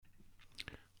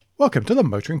Welcome to the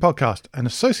Motoring Podcast, an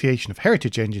Association of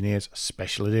Heritage Engineers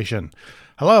special edition.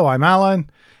 Hello, I'm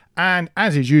Alan, and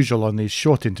as is usual on these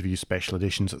short interview special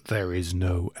editions, there is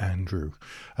no Andrew.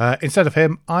 Instead of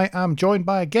him, I am joined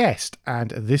by a guest,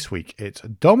 and this week it's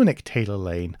Dominic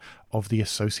Taylor-Lane of the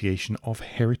Association of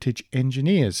Heritage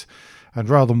Engineers. And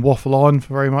rather than waffle on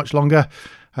for very much longer,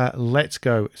 let's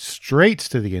go straight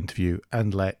to the interview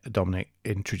and let Dominic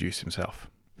introduce himself.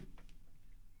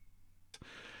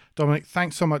 Dominic,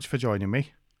 thanks so much for joining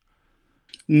me.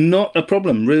 Not a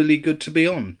problem. Really good to be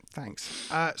on. Thanks.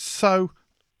 So,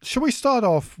 shall we start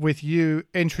off with you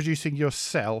introducing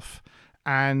yourself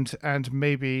and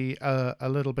maybe a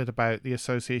little bit about the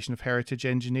Association of Heritage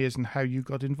Engineers and how you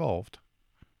got involved?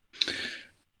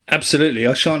 Absolutely.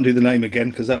 I shan't do the name again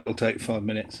because that will take 5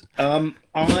 minutes.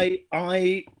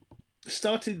 I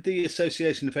started the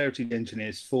Association of Heritage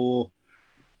Engineers for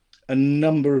a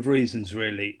number of reasons,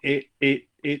 really.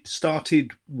 It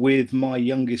started with my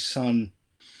youngest son,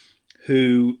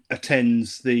 who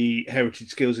attends the Heritage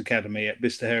Skills Academy at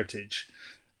Bicester Heritage.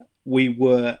 We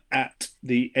were at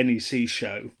the NEC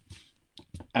show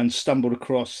and stumbled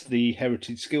across the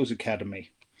Heritage Skills Academy.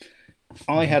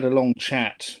 I had a long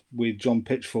chat with John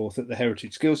Pitchforth at the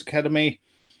Heritage Skills Academy.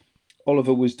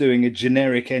 Oliver was doing a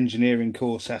generic engineering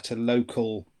course at a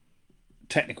local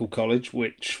technical college,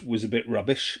 which was a bit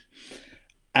rubbish.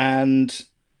 And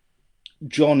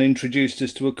John introduced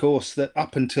us to a course that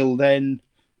up until then,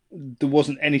 there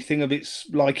wasn't anything of its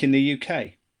like in the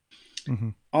UK. Mm-hmm.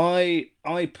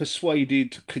 I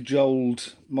persuaded,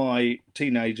 cajoled my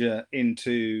teenager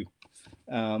into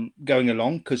going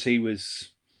along because he was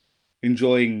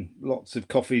enjoying lots of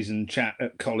coffees and chat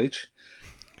at college.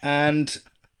 And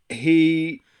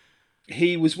he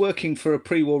was working for a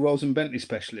pre-war Rolls and Bentley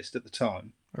specialist at the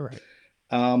time. All right.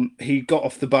 He got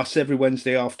off the bus every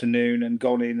Wednesday afternoon and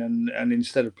gone in and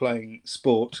instead of playing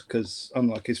sport, because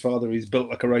unlike his father, he's built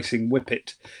like a racing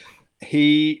whippet,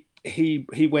 he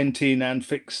went in and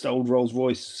fixed old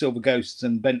Rolls-Royce Silver Ghosts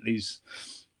and Bentleys.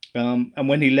 And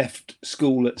when he left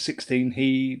school at 16,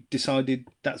 he decided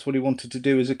that's what he wanted to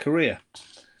do as a career.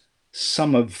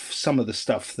 Some of the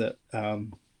stuff that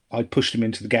I pushed him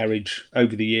into the garage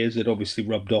over the years had obviously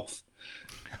rubbed off.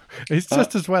 It's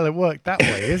just as well it worked that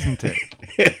way, isn't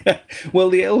it? Well,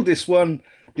 the eldest one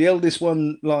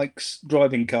likes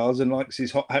driving cars and likes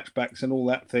his hot hatchbacks and all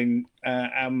that thing,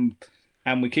 and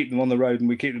we keep them on the road and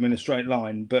we keep them in a straight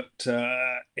line. But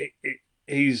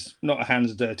he's not a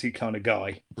hands dirty kind of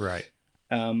guy. Right.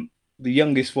 The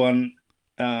youngest one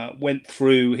went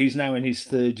through. He's now in his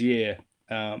third year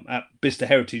at Bicester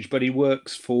Heritage, but he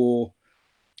works for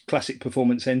Classic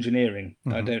Performance Engineering.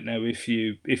 Mm-hmm. I don't know if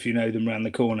you know them around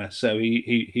the corner. So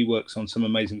he works on some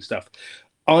amazing stuff.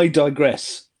 I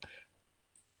digress.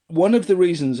 One of the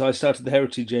reasons I started the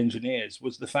Heritage Engineers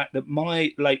was the fact that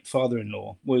my late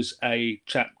father-in-law was a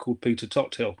chap called Peter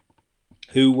Tothill,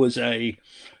 who was a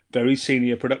very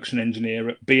senior production engineer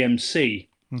at BMC,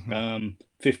 mm-hmm. 50s,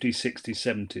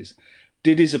 60s, 70s.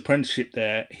 Did his apprenticeship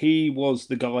there. He was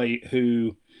the guy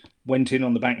who went in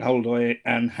on the bank holiday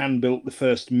and hand-built the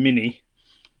first Mini,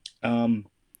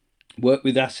 worked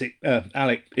with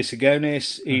Alec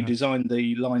Isigonis. He designed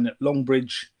the line at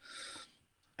Longbridge,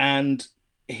 and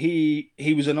he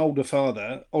was an older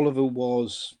father. Oliver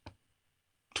was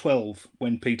 12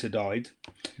 when Peter died.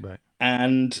 Right.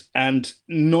 And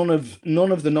none of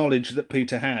the knowledge that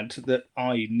Peter had, that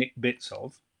I nicked bits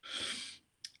of,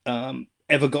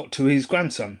 ever got to his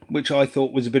grandson, which I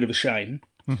thought was a bit of a shame.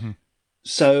 Mm-hmm.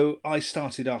 So I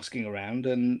started asking around,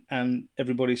 and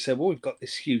everybody said, well, we've got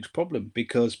this huge problem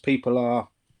because people are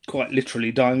quite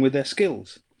literally dying with their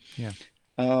skills. Yeah.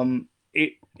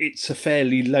 It's a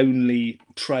fairly lonely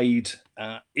trade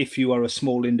if you are a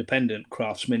small independent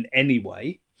craftsman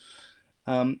anyway.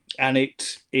 And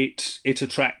it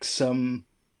attracts some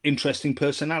interesting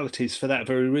personalities for that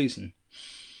very reason.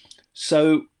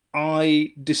 So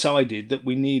I decided that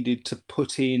we needed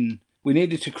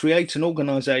to create an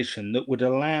organization that would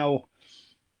allow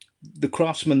the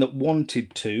craftsmen that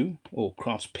wanted to, or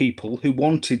craftspeople who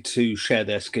wanted to share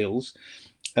their skills,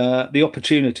 the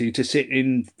opportunity to sit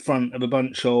in front of a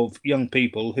bunch of young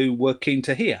people who were keen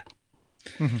to hear.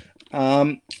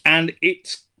 Mm-hmm. And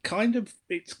it's kind of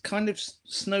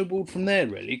snowballed from there,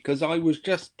 really, because I was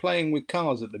just playing with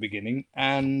cars at the beginning,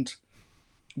 and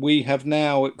we have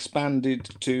now expanded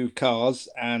to cars,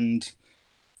 and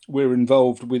we're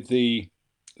involved with the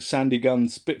Sandy Gun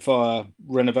Spitfire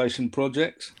renovation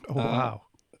project. Oh, wow.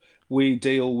 We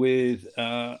deal with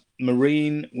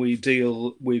marine. We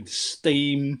deal with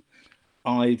steam.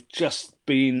 I've just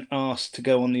been asked to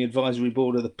go on the advisory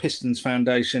board of the Pistons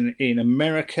Foundation in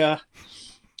America.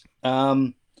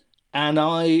 and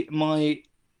I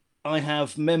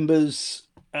have members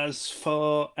as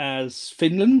far as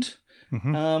Finland,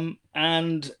 Hmm.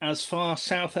 and as far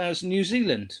south as New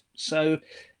Zealand. So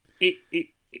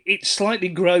it's slightly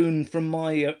grown from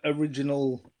my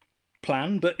original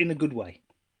plan, but in a good way.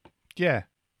 Yeah,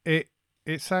 it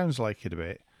it sounds like it a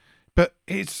bit, but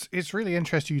it's really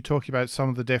interesting you talking about some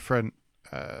of the different,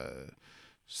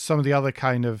 some of the other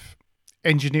kind of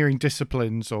engineering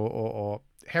disciplines or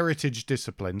heritage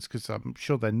disciplines, because I'm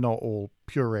sure they're not all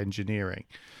pure engineering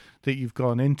that you've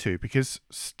gone into. Because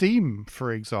Steam,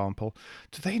 for example,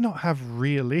 do they not have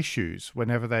real issues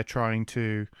whenever they're trying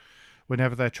to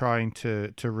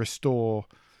restore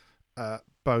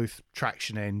both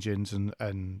traction engines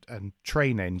and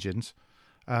train engines,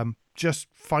 just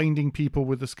finding people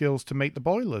with the skills to make the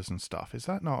boilers and stuff? Is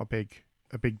that not a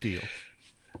big deal?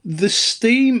 The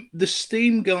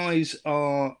Steam guys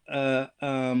are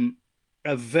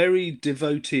a very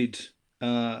devoted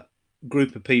uh,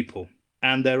 group of people,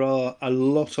 and there are a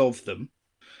lot of them.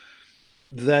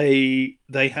 They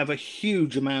have a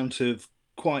huge amount of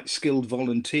quite skilled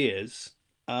volunteers.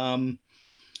 Um,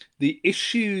 the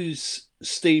issues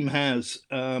Steam has,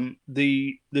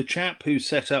 the chap who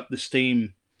set up the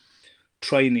Steam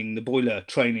training, the boiler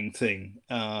training thing.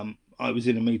 I was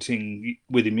in a meeting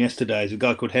with him yesterday. Is a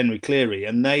guy called Henry Cleary,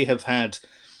 and they have had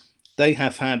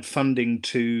funding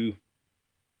to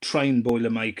train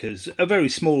boiler makers, a very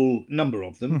small number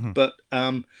of them, Hmm. but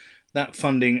that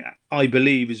funding, I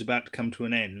believe, is about to come to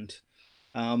an end.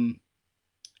 Um,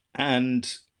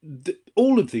 and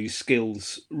all of these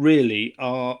skills really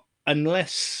are,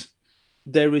 unless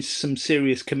there is some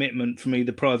serious commitment from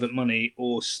either private money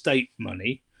or state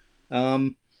money,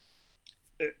 um,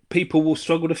 people will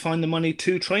struggle to find the money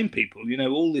to train people.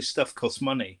 All this stuff costs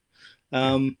money.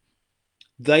 Yeah, Um,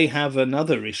 they have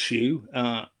another issue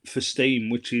for Steam,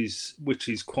 which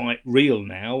is quite real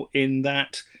now, in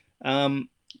that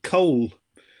coal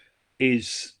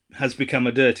is has become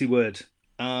a dirty word,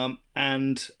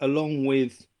 and along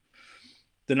with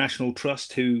the National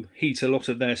Trust, who heat a lot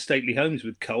of their stately homes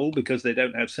with coal because they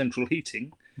don't have central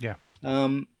heating. yeah.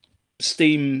 Um,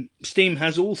 Steam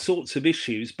has all sorts of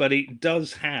issues, but it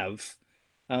does have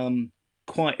um,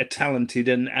 quite a talented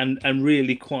and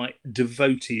really quite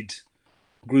devoted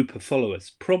group of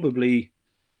followers. Probably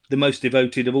the most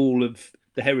devoted of all of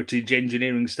the heritage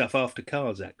engineering stuff after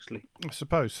cars, actually. I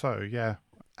suppose so. Yeah.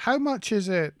 How much is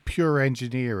it pure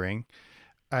engineering,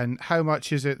 and how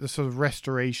much is it the sort of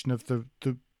restoration of the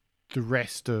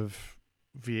rest of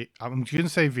I'm going to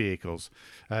say vehicles,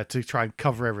 to try and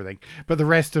cover everything, but the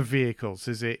rest of vehicles,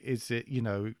 is it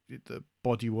the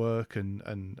bodywork and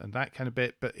that kind of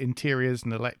bit, but interiors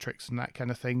and electrics and that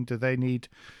kind of thing, do they need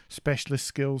specialist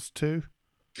skills too?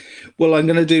 Well, I'm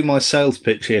going to do my sales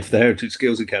pitch here for the Heritage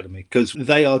Skills Academy, because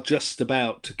they are just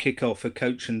about to kick off a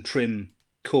coach and trim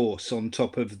course on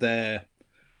top of their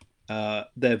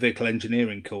vehicle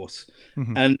engineering course,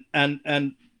 Hmm.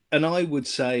 and I would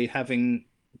say, having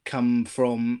come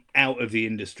from out of the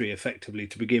industry effectively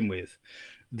to begin with,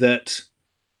 that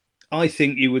I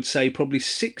think you would say probably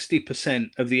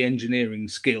 60% of the engineering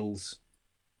skills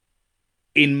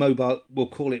in mobile, we'll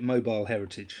call it mobile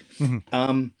heritage. Hmm.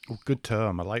 Um, Oh, good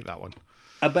term. I like that one.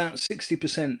 about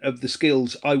 60% of the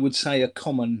skills I would say are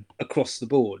common across the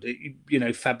board.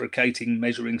 Fabricating,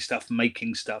 measuring stuff,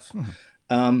 making stuff. Hmm.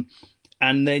 Um,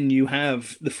 and then you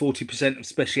have the 40% of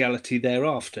speciality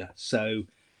thereafter. So,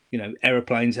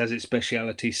 aeroplanes has its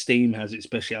speciality, steam has its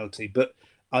speciality. But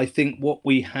I think what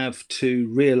we have to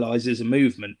realize as a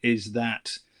movement is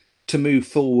that to move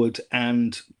forward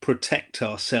and protect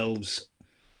ourselves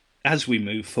as we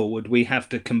move forward, we have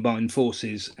to combine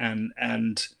forces and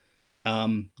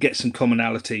get some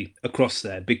commonality across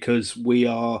there, because we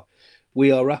are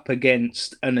up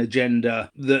against an agenda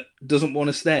that doesn't want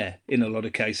us there in a lot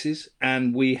of cases,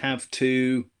 and we have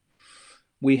to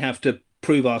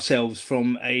prove ourselves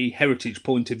from a heritage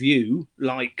point of view,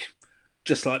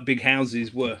 just like big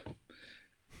houses were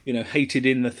hated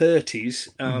in the 30s,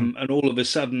 Hmm. and all of a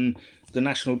sudden the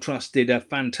National Trust did a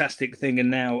fantastic thing, and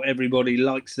now everybody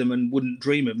likes them and wouldn't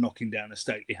dream of knocking down a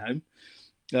stately home.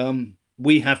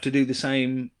 We have to do the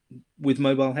same with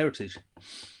mobile heritage.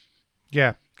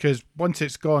 Yeah, because once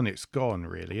it's gone,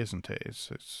 really, isn't it?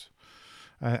 It's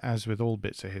as with all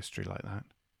bits of history like that.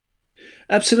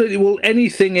 Absolutely. Well,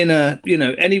 anything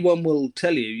anyone will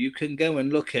tell you, you can go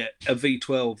and look at a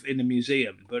V12 in a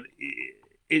museum, but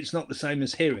it's not the same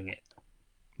as hearing it.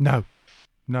 No,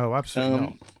 no, absolutely not.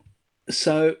 Um,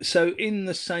 so in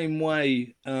the same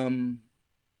way,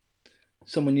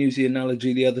 someone used the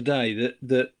analogy the other day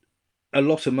that a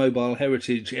lot of mobile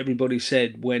heritage, everybody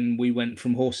said when we went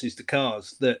from horses to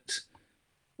cars, that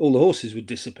all the horses would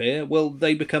disappear. Well,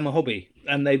 they become a hobby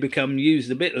and they become used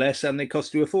a bit less and they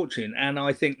cost you a fortune. And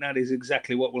I think that is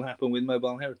exactly what will happen with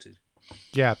mobile heritage.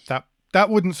 Yeah, that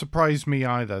wouldn't surprise me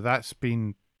either. That's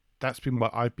been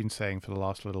what I've been saying for the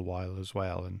last little while as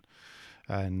well,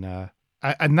 and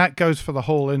that goes for the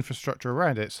whole infrastructure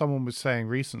around it. Someone was saying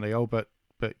recently, oh, but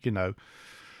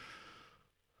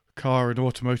car and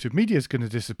automotive media is going to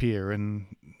disappear, and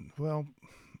well,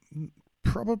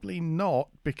 probably not,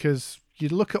 because you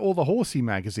look at all the horsey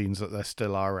magazines that there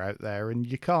still are out there, and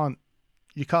you can't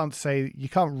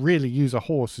really use a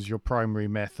horse as your primary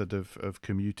method of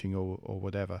commuting or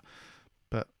whatever.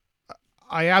 But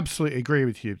I absolutely agree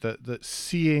with you that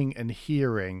seeing and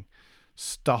hearing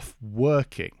stuff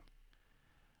working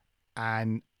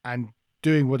and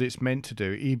doing what it's meant to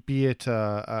do, be it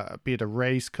a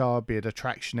race car, be it a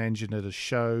traction engine at a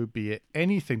show, be it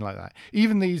anything like that.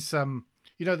 Even these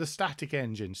the static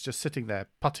engines just sitting there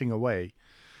putting away.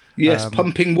 Yes,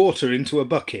 pumping water into a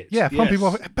bucket. Yeah, pumping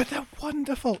water. But they're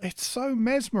wonderful. It's so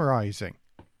mesmerizing.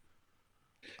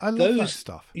 I love that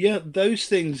stuff. Yeah, those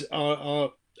things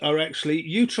are actually,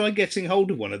 you try getting hold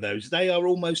of one of those. They are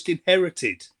almost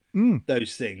inherited.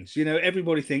 Those things,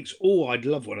 everybody thinks, oh, I'd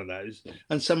love one of those,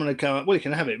 and someone would come up, well, you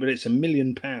can have it, but it's £1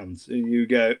 million, and you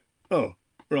go, oh,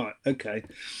 right, okay.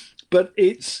 But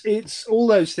it's all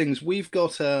those things. We've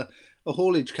got a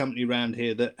haulage company around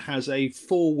here that has a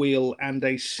 4-wheel and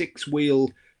a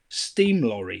 6-wheel steam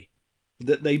lorry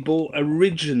that they bought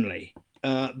originally,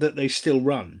 that they still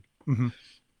run. Mm-hmm.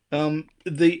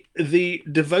 The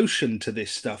devotion to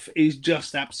this stuff is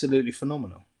just absolutely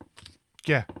phenomenal.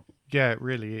 Yeah, it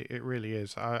really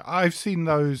is. I've seen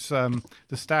those the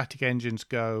static engines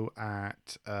go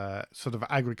at sort of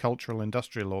agricultural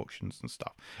industrial auctions and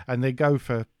stuff, and they go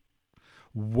for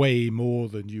way more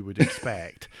than you would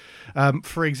expect.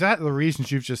 For exactly the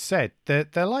reasons you've just said.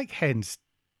 They're like hen's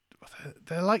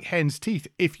teeth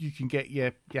if you can get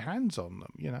your hands on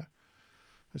them.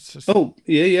 It's just... Oh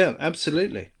yeah,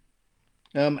 absolutely.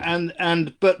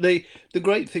 But the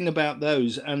great thing about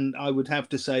those, and I would have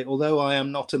to say, although I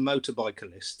am not a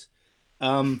motorbicyclist,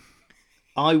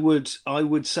 I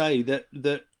would say that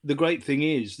the great thing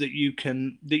is that you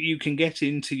can get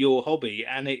into your hobby,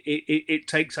 and it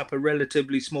takes up a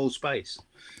relatively small space.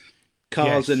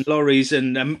 Cars and lorries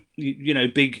and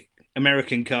big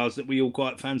American cars that we all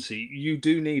quite fancy. You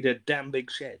do need a damn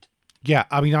big shed. Yeah,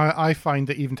 I mean, I find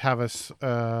that even to have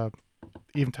a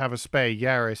spare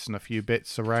Yaris and a few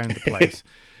bits around the place,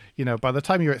 by the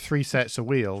time you're at 3 sets of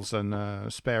wheels and a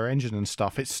spare engine and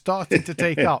stuff, it's starting to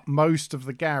take up most of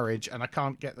the garage, and I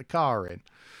can't get the car in.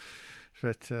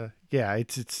 But yeah,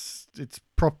 it's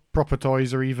proper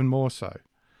toys are even more so.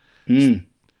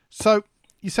 So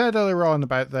you said earlier on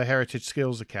about the Heritage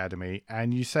Skills Academy,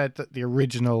 and you said that the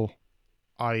original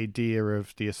idea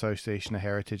of the Association of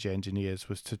Heritage Engineers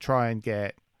was to try and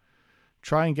get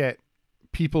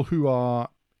people who are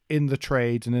in the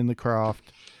trades and in the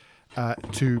craft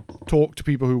to talk to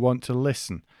people who want to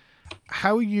listen.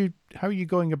 How are you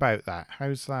going about that?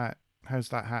 How's that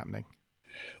happening?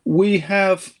 We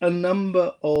have a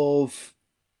number of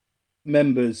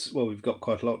members. Well, we've got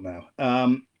quite a lot now,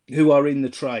 who are in the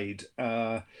trade.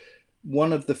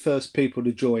 One of the first people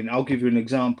to join, I'll give you an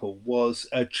example, was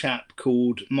a chap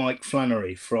called Mike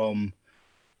Flannery from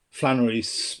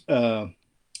Flannery's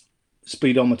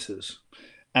Speedometers.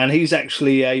 And he's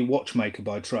actually a watchmaker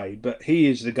by trade, but he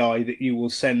is the guy that you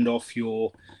will send off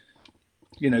your,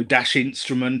 dash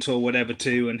instrument or whatever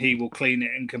to, and he will clean it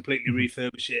and completely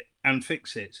refurbish it and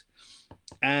fix it.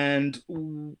 And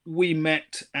we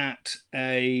met at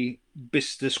a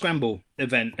Bicester Scramble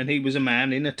event, and he was a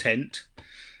man in a tent.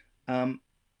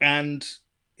 And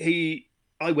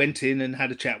I went in and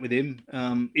had a chat with him,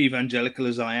 evangelical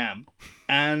as I am,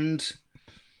 and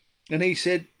he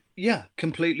said, yeah,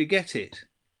 completely get it.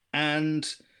 And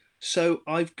so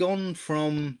I've gone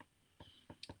from,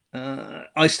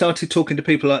 I started talking to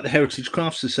people like the Heritage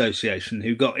Crafts Association,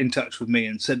 who got in touch with me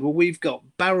and said, well, we've got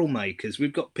barrel makers,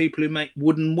 we've got people who make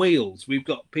wooden wheels, we've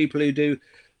got people who do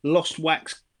lost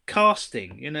wax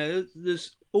casting,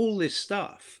 there's all this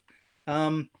stuff.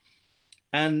 And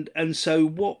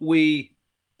so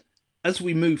as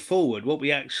we move forward, what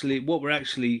we're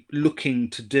actually looking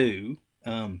to do,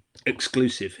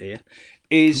 exclusive here,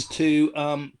 is to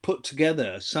put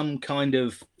together some kind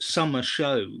of summer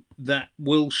show that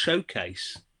will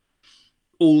showcase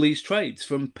all these trades,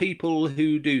 from people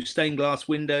who do stained glass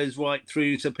windows right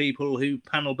through to people who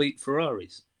panel beat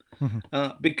Ferraris.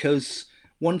 Because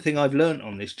one thing I've learned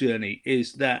on this journey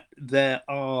is that there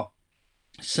are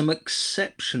some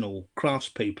exceptional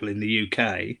craftspeople in the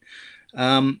UK.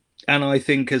 And I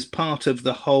think as part of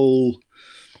the whole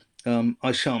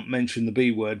I shan't mention the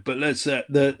B word, but let's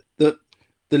the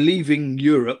leaving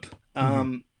Europe,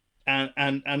 Hmm.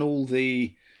 and all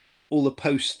the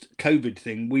post COVID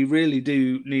thing. We really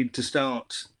do need to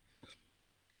start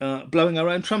blowing our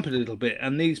own trumpet a little bit,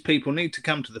 and these people need to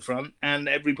come to the front, and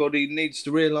everybody needs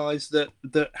to realise that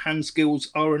hand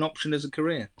skills are an option as a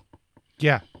career.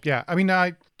 Yeah, yeah. I mean,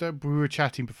 we were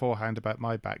chatting beforehand about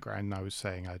my background, and I was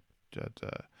saying I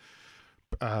had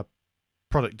a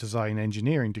product design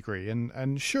engineering degree,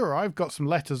 and sure, I've got some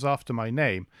letters after my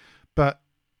name, but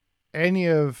any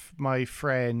of my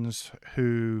friends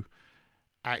who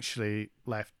actually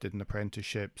left, did an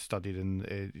apprenticeship, studied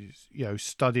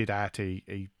studied at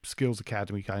a skills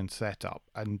academy kind of setup,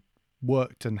 and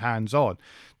worked and hands on,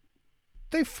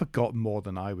 they've forgotten more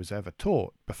than I was ever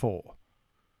taught before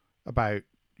about,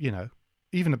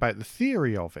 even about the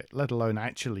theory of it, let alone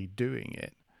actually doing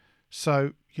it.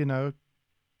 So,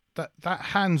 that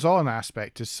hands-on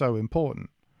aspect is so important.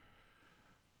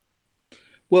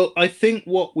 Well, I think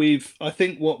what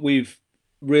we've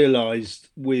realised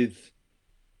with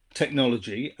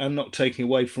technology, and not taking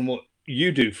away from what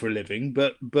you do for a living,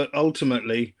 but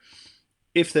ultimately,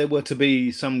 if there were to be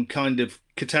some kind of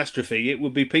catastrophe, it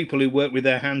would be people who work with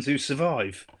their hands who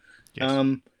survive. Yes.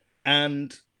 Um,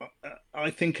 and I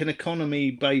think an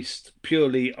economy based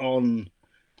purely on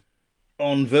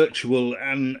virtual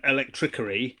and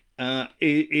electricery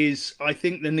is, I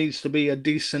think there needs to be a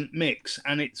decent mix,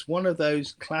 and it's one of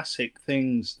those classic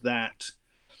things that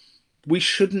we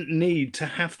shouldn't need to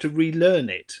have to relearn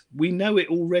it. We know it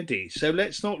already, so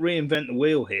let's not reinvent the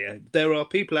wheel here. There are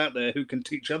people out there who can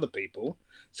teach other people,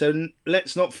 so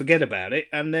let's not forget about it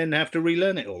and then have to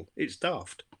relearn it all. It's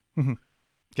daft. Mhm.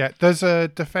 Yeah, there's a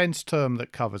defense term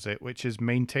that covers it, which is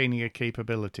maintaining a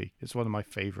capability. It's one of my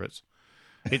favorites.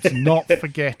 It's not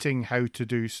forgetting how to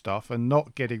do stuff and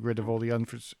not getting rid of all the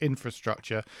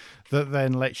infrastructure that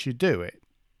then lets you do it.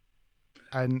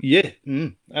 And Yeah,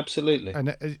 absolutely.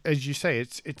 as you say,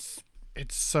 it's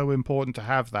so important to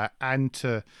have that, and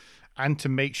to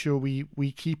make sure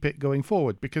we keep it going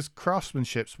forward, because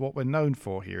craftsmanship's what we're known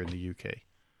for here in the UK.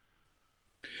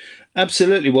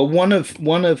 Absolutely. Well, one of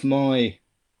my,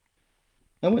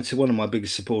 I won't say one of my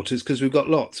biggest supporters because we've got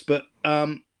lots, but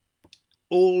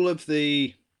all of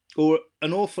the, or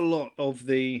an awful lot of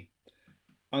the,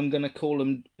 I'm going to call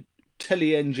them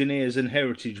tele engineers and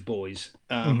heritage boys.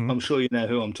 Hmm. I'm sure you know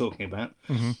who I'm talking about.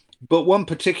 Hmm. But one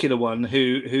particular one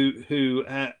who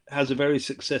has a very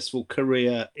successful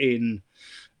career in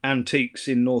antiques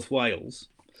in North Wales.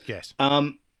 Yes.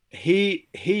 Um,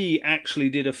 he actually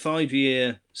did a 5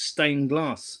 year stained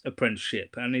glass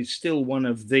apprenticeship and is still one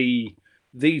of the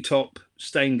top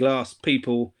stained glass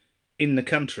people in the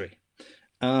country.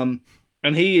 Um,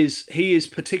 and he is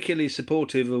particularly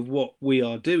supportive of what we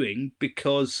are doing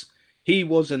because he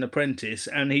was an apprentice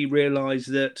and he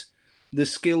realised that the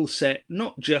skill set,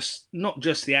 not just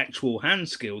the actual hand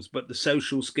skills, but the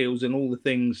social skills and all the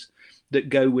things that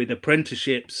go with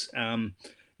apprenticeships.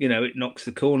 It knocks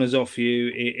the corners off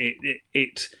you.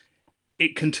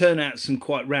 It can turn out some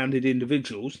quite rounded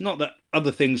individuals. Not that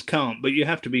other things can't, but you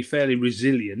have to be fairly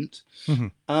resilient. Hmm.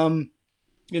 Um,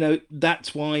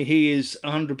 that's why he is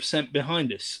 100%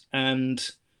 behind us. And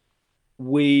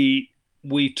we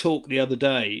talked the other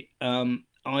day.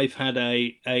 I've had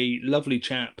a lovely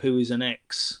chap who is an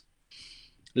ex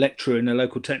lecturer in a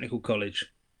local technical college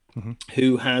Hmm.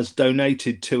 who has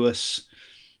donated to us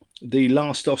the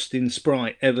last Austin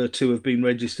Sprite ever to have been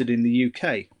registered in the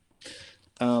UK.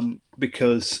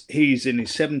 Because he's in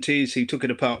his 70s, he took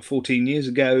it apart 14 years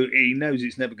ago. He knows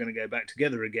it's never going to go back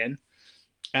together again,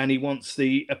 and he wants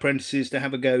the apprentices to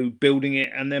have a go building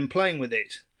it and then playing with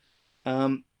it.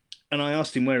 Um, and I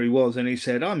asked him where he was, and he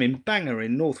said, "I'm in Bangor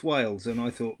in North Wales." And I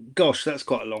thought, "Gosh, that's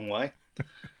quite a long way."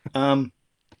 Um,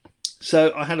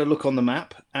 so I had a look on the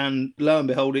map, and lo and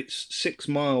behold, it's 6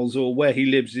 miles, or where he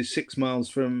lives is 6 miles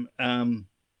from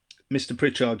Mr.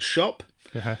 Pritchard's shop.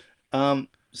 Yeah.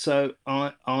 So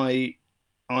I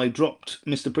dropped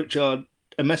Mr. Pritchard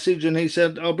a message, and he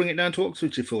said, "I'll bring it down to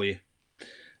Oxfordshire for you."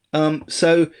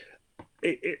 So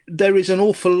there is an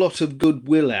awful lot of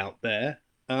goodwill out there.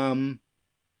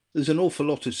 There's an awful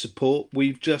lot of support.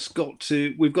 We've got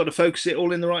to focus it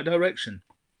all in the right direction.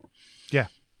 Yeah,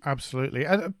 absolutely.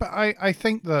 But I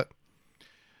think that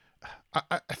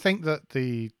I think that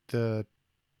the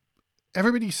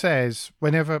everybody says,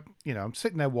 whenever, I'm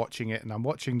sitting there watching it, and I'm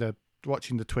watching the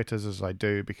Twitters as I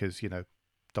do, because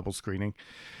double screening,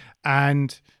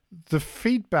 and the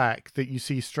feedback that you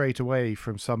see straight away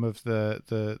from some of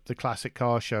the classic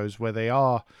car shows, where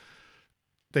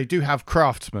they do have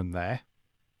craftsmen there,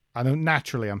 And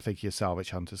naturally, I'm thinking of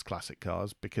Salvage Hunters classic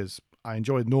cars because I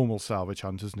enjoy normal Salvage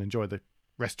Hunters and enjoy the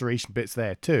restoration bits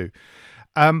there too.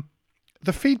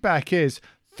 The feedback is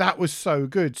that was so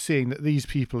good seeing that these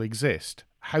people exist.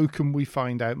 How can we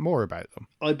find out more about them?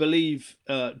 I believe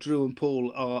Drew and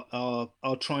Paul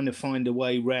are trying to find a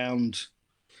way round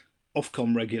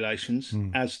Ofcom regulations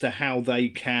as to how they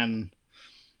can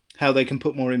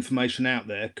put more information out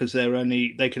there, because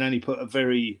they can only put a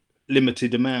very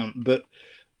limited amount. But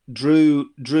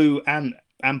Drew and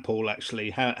Paul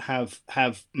actually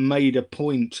have made a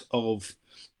point of,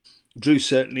 Drew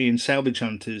certainly in Salvage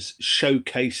Hunters,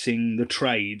 showcasing the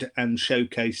trade and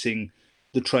showcasing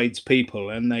the tradespeople,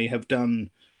 and they have done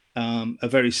a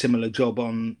very similar job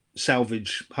on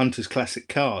Salvage Hunters classic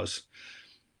cars.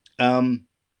 And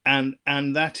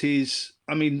that is,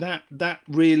 I mean, that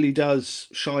really does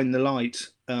shine the light,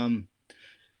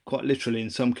 quite literally in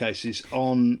some cases,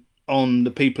 on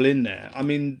the people in there. I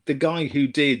mean, the guy who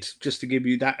did, just to give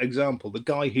you that example, the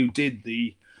guy who did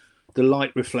the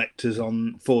light reflectors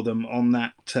for them on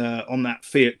that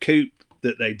Fiat Coupe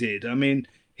that they did. I mean,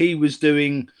 he was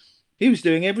doing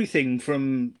everything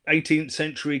from 18th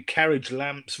century carriage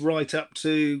lamps right up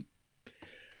to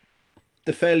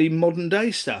the fairly modern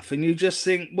day stuff. And you just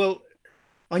think, well,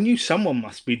 I knew someone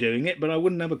must be doing it, but I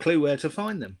wouldn't have a clue where to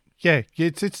find them. Yeah,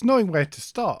 it's knowing where to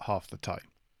start half the time.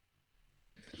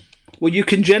 Well, you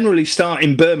can generally start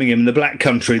in Birmingham, the Black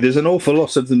Country. There's an awful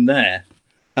lot of them there.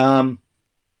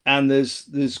 And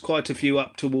there's quite a few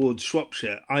up towards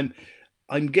Shropshire.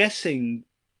 I'm guessing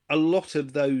a lot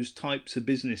of those types of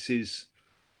businesses,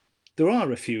 there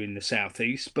are a few in the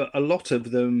southeast, but a lot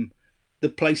of them, the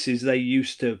places they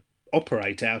used to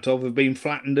operate out of have been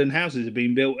flattened and houses have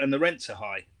been built and the rents are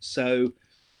high. So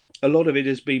a lot of it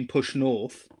has been pushed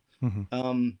north,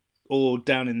 or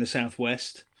down in the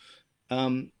southwest.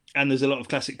 And there's a lot of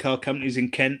classic car companies in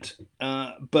Kent,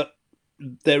 but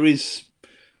there is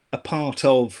a part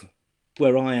of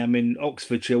where I am in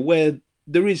Oxfordshire where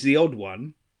there is the odd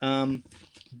one,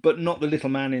 but not the little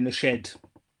man in the shed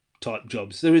type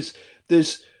jobs. There's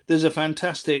a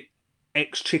fantastic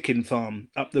ex-chicken farm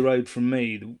up the road from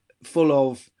me, full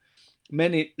of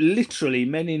many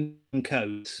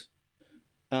codes,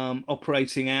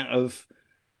 operating out of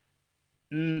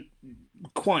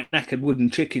quite knackered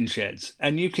wooden chicken sheds,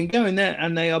 and you can go in there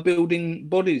and they are building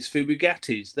bodies for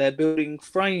Bugattis, they're building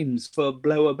frames for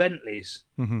blower Bentleys.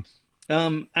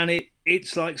 And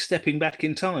it's like stepping back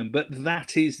in time, but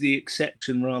that is the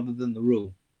exception rather than the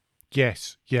rule.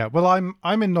 Yes, yeah. Well,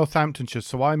 I'm in Northamptonshire,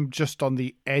 so I'm just on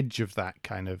the edge of that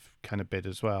kind of bit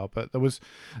as well. But there was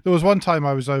one time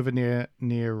I was over near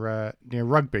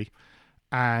Rugby,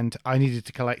 and I needed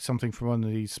to collect something from one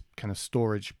of these kind of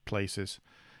storage places,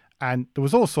 and there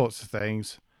was all sorts of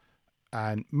things,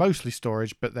 and mostly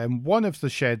storage. But then one of the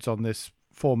sheds on this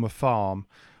former farm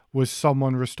was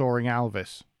someone restoring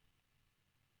Alvis,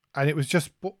 and it was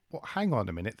just, hang on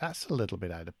a minute, that's a little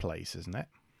bit out of place, isn't it?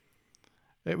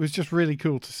 It was just really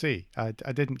cool to see. I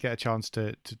didn't get a chance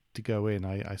to go in.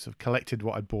 I sort of collected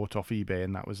what I'd bought off eBay,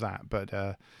 and that was that.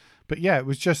 But yeah, it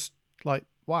was just like,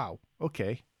 wow,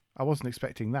 okay. I wasn't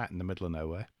expecting that in the middle of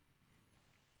nowhere.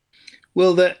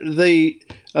 Well,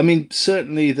 I mean,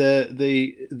 certainly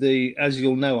the as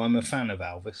you'll know, I'm a fan of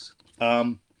Alvis,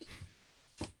 and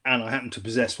I happen to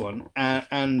possess one.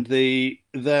 And there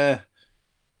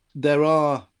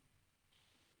are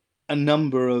a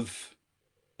number of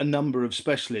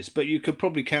specialists, but you could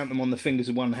probably count them on the fingers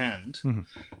of one hand.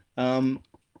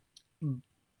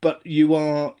 But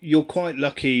you're quite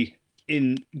lucky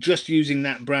in just using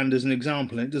that brand as an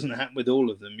example, and it doesn't happen with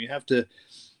all of them. You have to.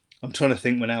 I'm trying to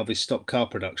think when Alvis stopped car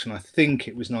production. I think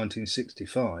it was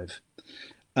 1965.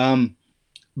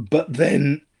 But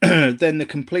then the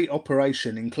complete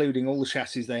operation, including all the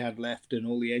chassis they had left and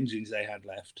all the engines they had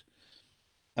left,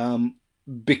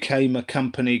 became a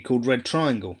company called Red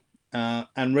Triangle.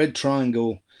 And Red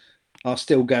Triangle are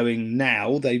still going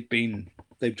now. They've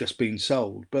just been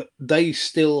sold, but they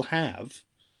still have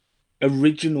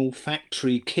original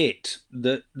factory kit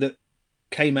that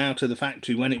came out of the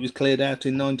factory when it was cleared out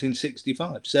in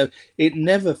 1965. So it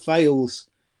never fails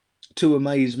to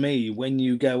amaze me when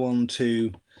you go on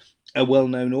to a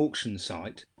well-known auction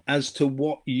site as to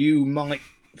what you might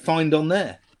find on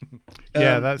there.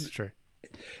 Yeah, that's true.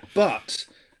 But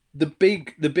the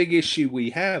big issue we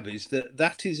have is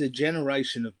that is a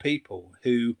generation of people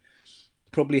who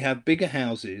probably have bigger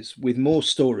houses with more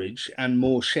storage and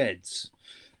more sheds,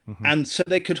 and so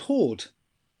they could hoard.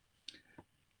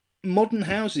 Modern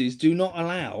houses do not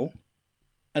allow,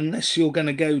 unless you're going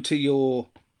to go to your,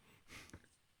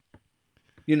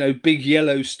 big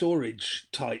yellow storage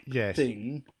type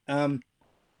thing.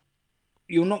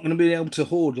 you're not going to be able to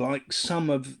hoard like some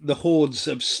of the hordes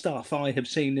of stuff I have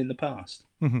seen in the past.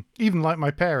 Even like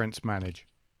my parents manage.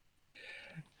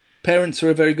 Parents are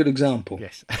a very good example.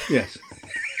 Yes. Yes.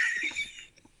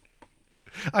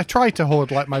 I try to hoard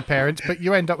like my parents, but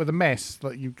you end up with a mess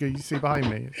like you see behind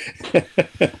me.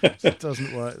 It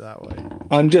doesn't work that way.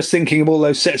 I'm just thinking of all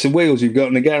those sets of wheels you've got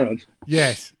in the garage.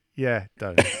 Yes. Yeah,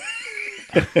 don't.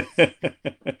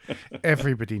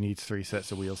 Everybody needs 3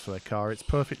 sets of wheels for their car. It's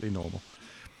perfectly normal.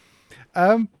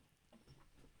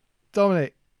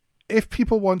 Dominic, if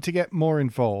people want to get more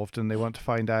involved and they want to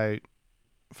find out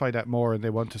more and they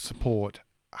want to support,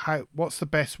 what's the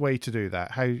best way to do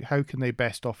that? How can they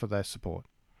best offer their support?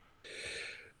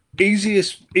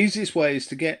 Easiest way is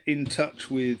to get in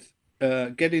touch with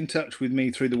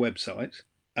me through the website,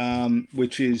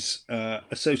 which is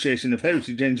Association of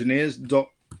Heritage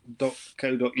Engineers.co.uk.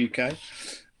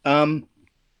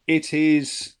 It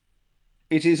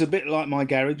is a bit like my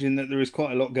garage in that there is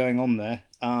quite a lot going on there,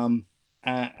 and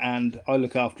I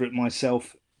look after it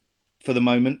myself for the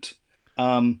moment.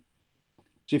 So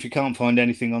if you can't find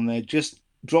anything on there, just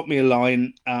drop me a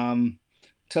line.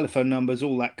 Telephone numbers,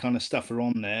 all that kind of stuff are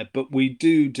on there. But we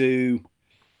do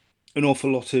an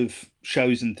awful lot of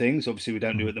shows and things. Obviously, we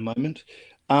don't do at the moment.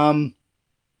 And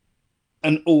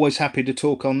always happy to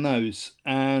talk on those.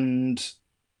 And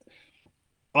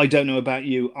I don't know about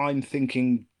you. I'm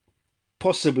thinking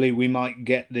possibly we might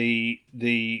get the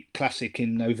classic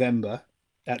in November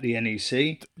at the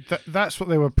NEC. That's what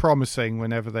they were promising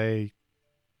whenever they...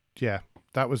 Yeah,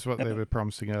 that was what they were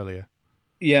promising earlier.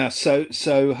 Yeah, so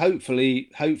hopefully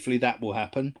that will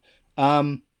happen.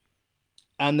 And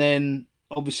then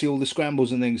obviously all the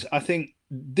scrambles and things. I think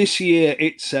this year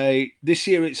it's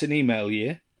an email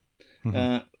year,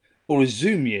 or a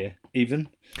Zoom year even.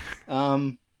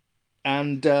 And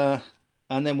then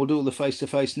we'll do all the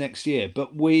face-to-face next year.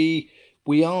 But we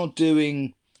are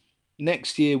doing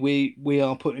next year. We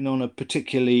are putting on a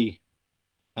particularly,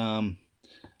 I'm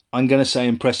going to say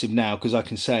impressive now because I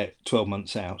can say it 12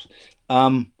 months out.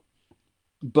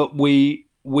 But we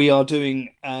are doing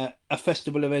a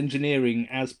festival of engineering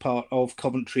as part of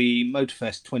Coventry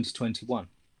Motorfest 2021.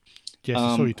 Yes,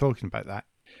 I saw you talking about that.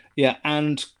 Yeah,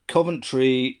 and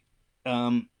Coventry,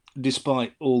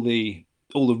 despite all the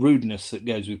rudeness that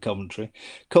goes with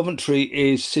Coventry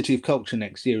is City of Culture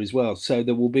next year as well. So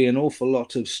there will be an awful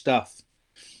lot of stuff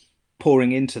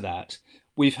pouring into that.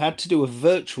 We've had to do a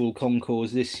virtual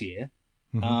concours this year,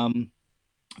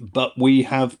 but we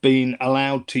have been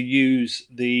allowed to use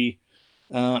the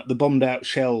bombed out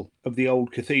shell of the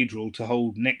old cathedral to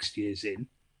hold next year's in.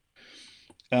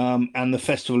 And the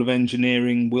Festival of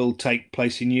Engineering will take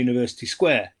place in University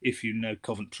Square, if you know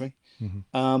Coventry.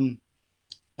 And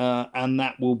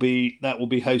that will be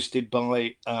hosted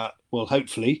by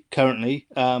hopefully currently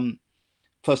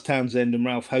Fuss Townsend and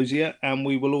Ralph Hosier, and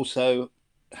we will also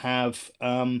have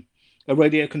a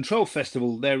radio control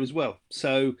festival there as well.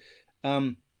 So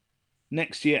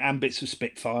next year, and bits of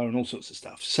Spitfire and all sorts of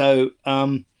stuff. So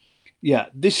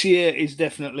this year is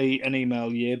definitely an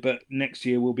email year, but next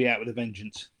year we'll be out with a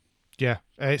vengeance. Yeah,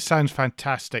 it sounds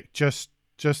fantastic. Just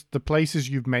the places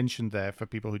you've mentioned there for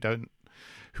people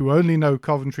who only know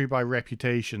Coventry by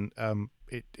reputation,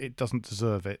 it doesn't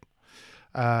deserve it.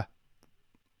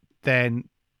 Then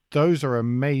those are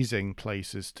amazing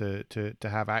places to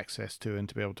have access to and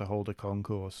to be able to hold a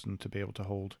concourse and to be able to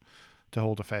hold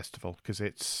a festival, because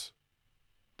it's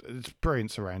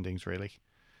brilliant surroundings, really,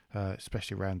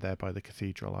 especially around there by the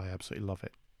cathedral. I absolutely love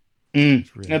it.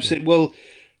 Really absolutely good. Well,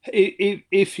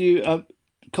 if you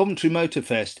Coventry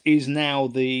Motorfest is now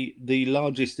the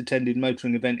largest attended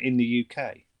motoring event in the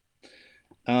UK,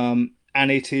 and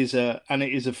it is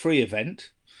a free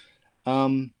event,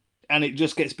 and it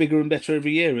just gets bigger and better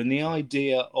every year. And the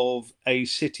idea of a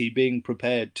city being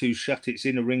prepared to shut its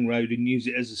inner ring road and use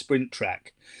it as a sprint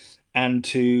track, and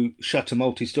to shut a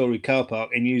multi-storey car park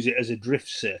and use it as a drift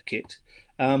circuit.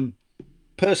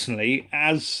 Personally,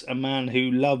 as a man who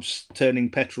loves turning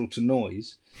petrol to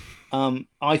noise,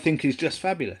 I think is just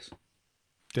fabulous.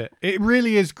 Yeah, it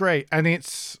really is great. And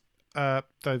it's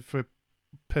for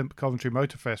pimp Coventry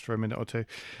Motorfest for a minute or two.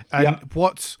 And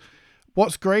what's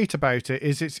great about it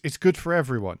is it's good for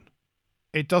everyone.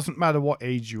 It doesn't matter what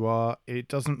age you are. It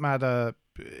doesn't matter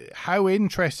how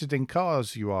interested in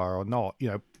cars you are or not,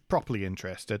 properly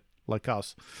interested like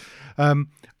us.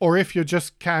 Or if you're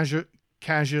just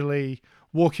casually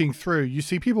walking through, you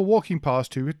see people walking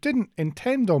past who didn't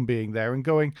intend on being there and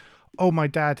going, oh, my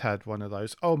dad had one of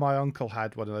those. Oh, my uncle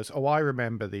had one of those. Oh, I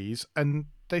remember these. And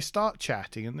they start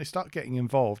chatting and they start getting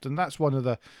involved. And that's one of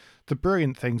the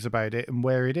brilliant things about it and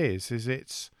where it is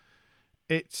it's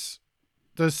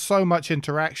there's so much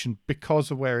interaction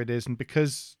because of where it is, and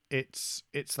because it's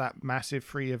that massive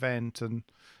free event, and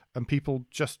people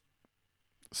just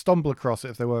stumble across it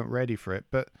if they weren't ready for it.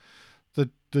 But the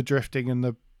drifting and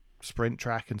the sprint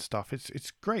track and stuff,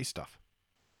 it's great stuff.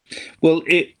 Well,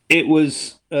 it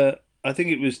was I think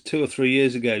it was 2 or 3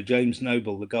 years ago. James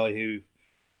Noble, the guy who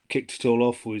kicked it all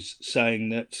off, was saying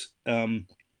that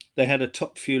they had a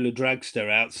top fueler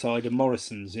dragster outside of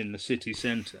Morrison's in the city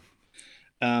centre,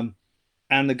 and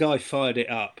the guy fired it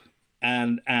up,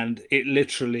 and it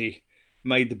literally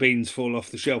made the beans fall off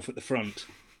the shelf at the front,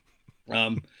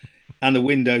 and the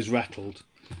windows rattled,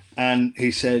 and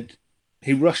he said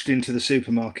he rushed into the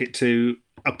supermarket to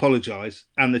apologise,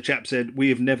 and the chap said, "We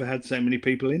have never had so many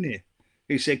people in here."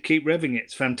 He said, "Keep revving it;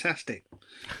 it's fantastic."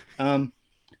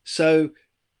 So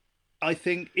I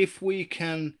think if we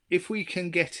can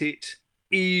get it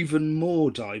even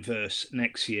more diverse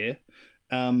next year,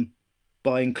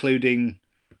 by including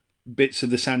bits of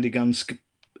the Sandy Gun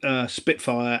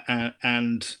Spitfire,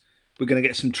 and we're going to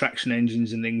get some traction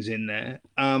engines and things in there.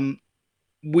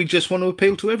 We just want to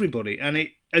appeal to everybody, and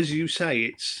it, as you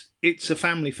say, it's a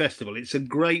family festival. It's a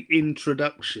great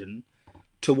introduction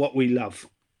to what we love.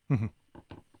 Mm-hmm.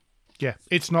 Yeah,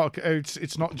 it's not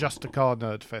just a car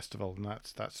nerd festival, and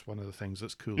that's one of the things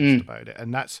that's coolest about it.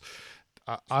 And that's,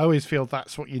 I always feel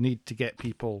that's what you need to get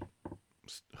people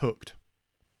hooked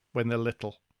when they're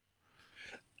little.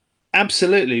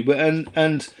 Absolutely, but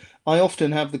and I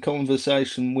often have the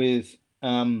conversation with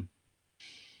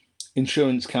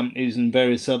insurance companies and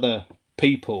various other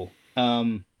people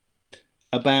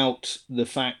about the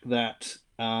fact that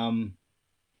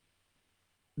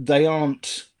they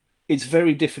aren't. It's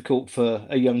very difficult for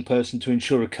a young person to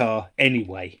insure a car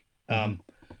anyway,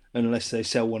 unless they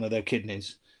sell one of their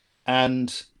kidneys.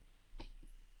 And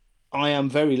I am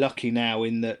very lucky now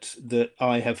in that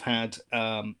I have had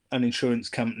an insurance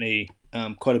company,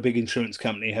 quite a big insurance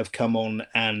company, have come on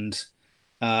and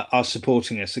are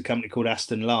supporting us, a company called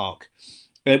Aston Lark,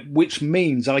 which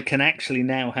means I can actually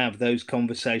now have those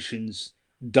conversations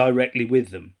directly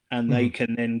with them, and they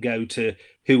can then go to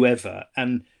whoever.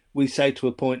 And we say to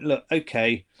a point, look,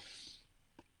 okay,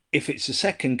 if it's a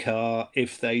second car,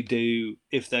 if they do,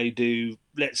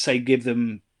 let's say, give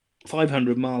them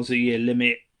 500 miles a year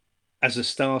limit as a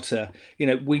starter,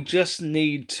 we just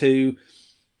need to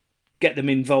get them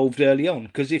involved early on,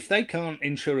 because if they can't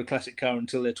insure a classic car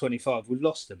until they're 25, we've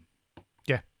lost them.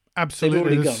 Yeah,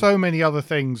 absolutely. There's so many other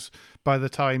things by the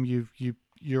time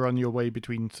you're on your way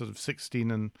between sort of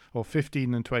 16 or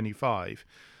 15 and 25.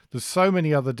 There's so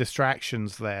many other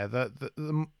distractions there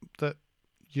that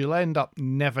you'll end up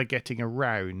never getting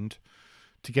around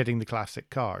to getting the classic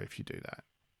car if you do that.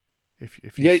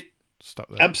 If you stuck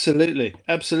there. Absolutely,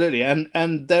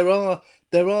 and there are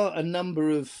a number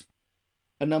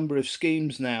of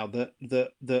schemes now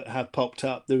that have popped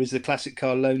up. There is the classic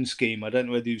car loan scheme. I don't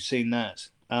know whether you've seen that.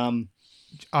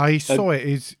 I saw it.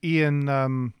 Is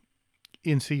Ian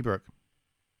Seabrook?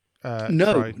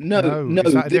 No. Is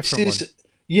that a different one?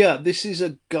 Yeah, this is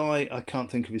a guy, I can't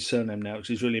think of his surname now, which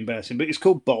is really embarrassing, but it's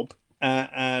called Bob,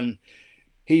 and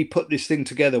he put this thing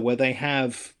together where they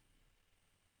have,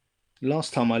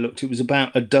 last time I looked, it was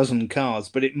about a dozen cars,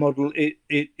 but it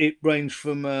ranged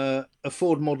from a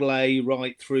Ford Model A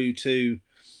right through to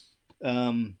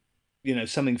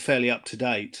something fairly up to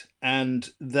date, and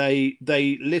they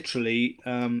literally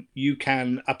you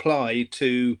can apply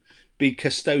to be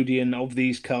custodian of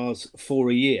these cars for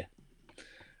a year,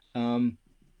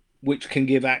 which can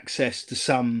give access to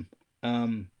some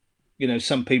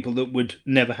people that would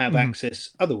never have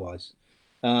access otherwise.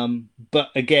 But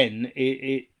again,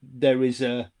 there is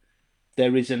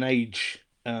an age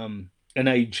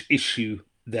issue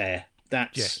there.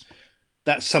 That's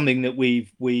something that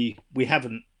we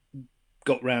haven't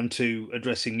got round to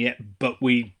addressing yet, but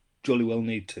we jolly well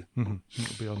need to. It'll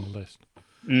be on the list.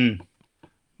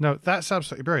 No, that's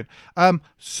absolutely brilliant.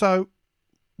 So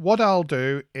what I'll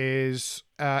do is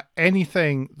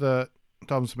anything that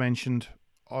Dom's mentioned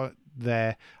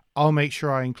there, I'll make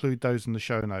sure I include those in the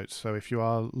show notes. So if you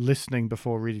are listening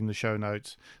before reading the show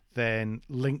notes, then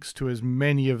links to as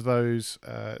many of those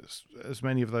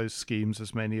schemes,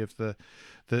 as many of the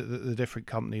different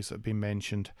companies that have been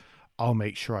mentioned, I'll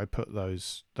make sure I put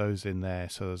those in there,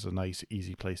 so there's a nice,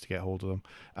 easy place to get hold of them,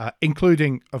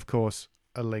 including, of course,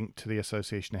 a link to the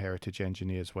Association of Heritage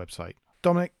Engineers website.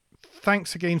 Dominic,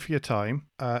 thanks again for your time.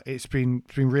 It's been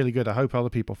really good. I hope other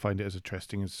people find it as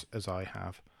interesting as I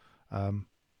have.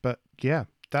 But yeah,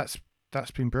 that's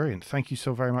been brilliant. Thank you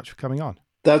so very much for coming on.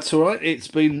 That's all right. It's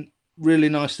been really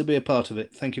nice to be a part of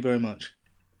it. Thank you very much.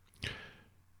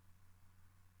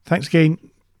 Thanks again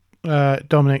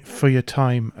Dominic, for your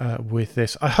time with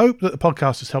this. I hope that the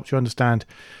podcast has helped you understand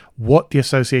what the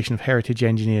Association of Heritage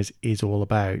Engineers is all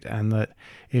about, and that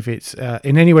if it's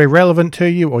in any way relevant to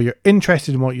you or you're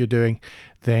interested in what you're doing,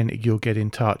 then you'll get in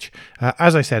touch.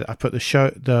 As I said, I put the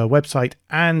website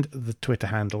and the Twitter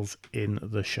handles in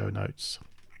the show notes.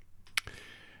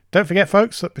 Don't forget,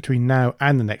 folks, that between now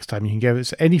and the next time, you can give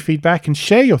us any feedback and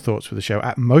share your thoughts with the show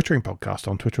at Motoring Podcast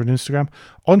on Twitter and Instagram,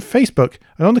 on Facebook,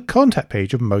 and on the contact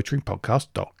page of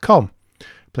motoringpodcast.com.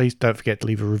 Please don't forget to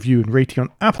leave a review and rating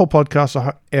on Apple Podcasts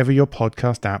or however your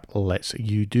podcast app lets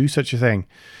you do such a thing.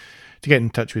 To get in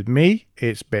touch with me,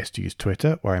 it's best to use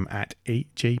Twitter, where I'm at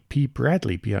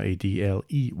AJPBradley,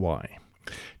 Bradley.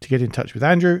 To get in touch with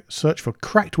Andrew, search for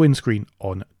Cracked Windscreen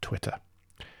on Twitter.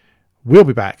 We'll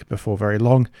be back before very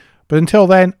long, but until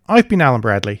then, I've been Alan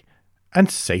Bradley,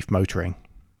 and safe motoring.